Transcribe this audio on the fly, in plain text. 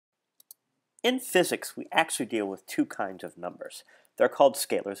In physics, we actually deal with two kinds of numbers. They're called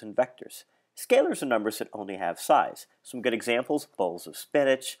scalars and vectors. Scalars are numbers that only have size. Some good examples, bowls of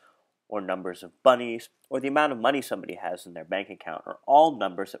spinach, or numbers of bunnies, or the amount of money somebody has in their bank account are all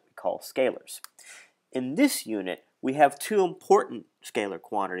numbers that we call scalars. In this unit, we have two important scalar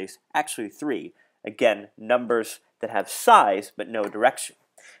quantities, actually three, again, numbers that have size but no direction.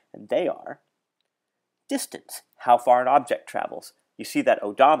 And they are distance, how far an object travels. You see that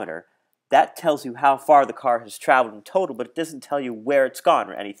odometer, that tells you how far the car has traveled in total, but it doesn't tell you where it's gone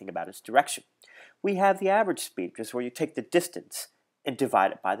or anything about its direction. We have the average speed, which is where you take the distance and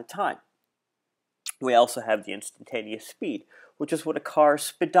divide it by the time. We also have the instantaneous speed, which is what a car's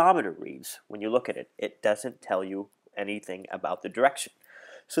speedometer reads. When you look at it, it doesn't tell you anything about the direction.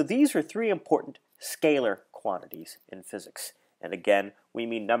 So these are three important scalar quantities in physics. And again, we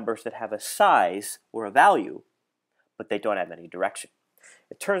mean numbers that have a size or a value, but they don't have any direction.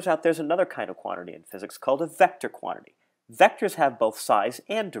 It turns out there's another kind of quantity in physics called a vector quantity. Vectors have both size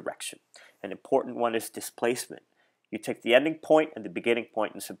and direction. An important one is displacement. You take the ending point and the beginning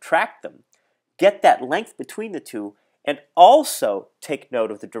point and subtract them, get that length between the two, and also take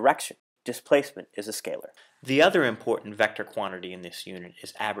note of the direction. Displacement is a scalar. The other important vector quantity in this unit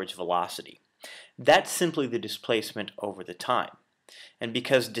is average velocity. That's simply the displacement over the time. And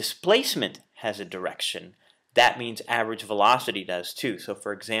because displacement has a direction, that means average velocity does too. So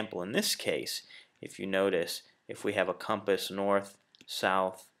for example, in this case, if you notice, if we have a compass north,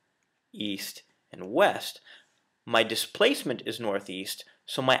 south, east, and west, my displacement is northeast,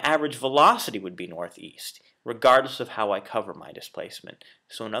 so my average velocity would be northeast, regardless of how I cover my displacement.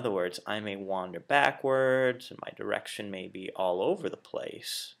 So in other words, I may wander backwards, and my direction may be all over the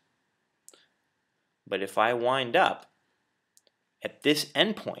place. But if I wind up at this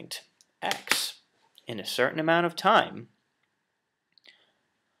endpoint, x, in a certain amount of time,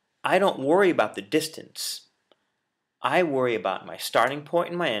 I don't worry about the distance. I worry about my starting point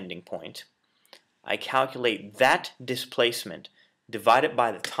and my ending point. I calculate that displacement, divide it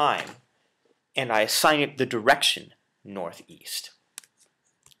by the time, and I assign it the direction northeast.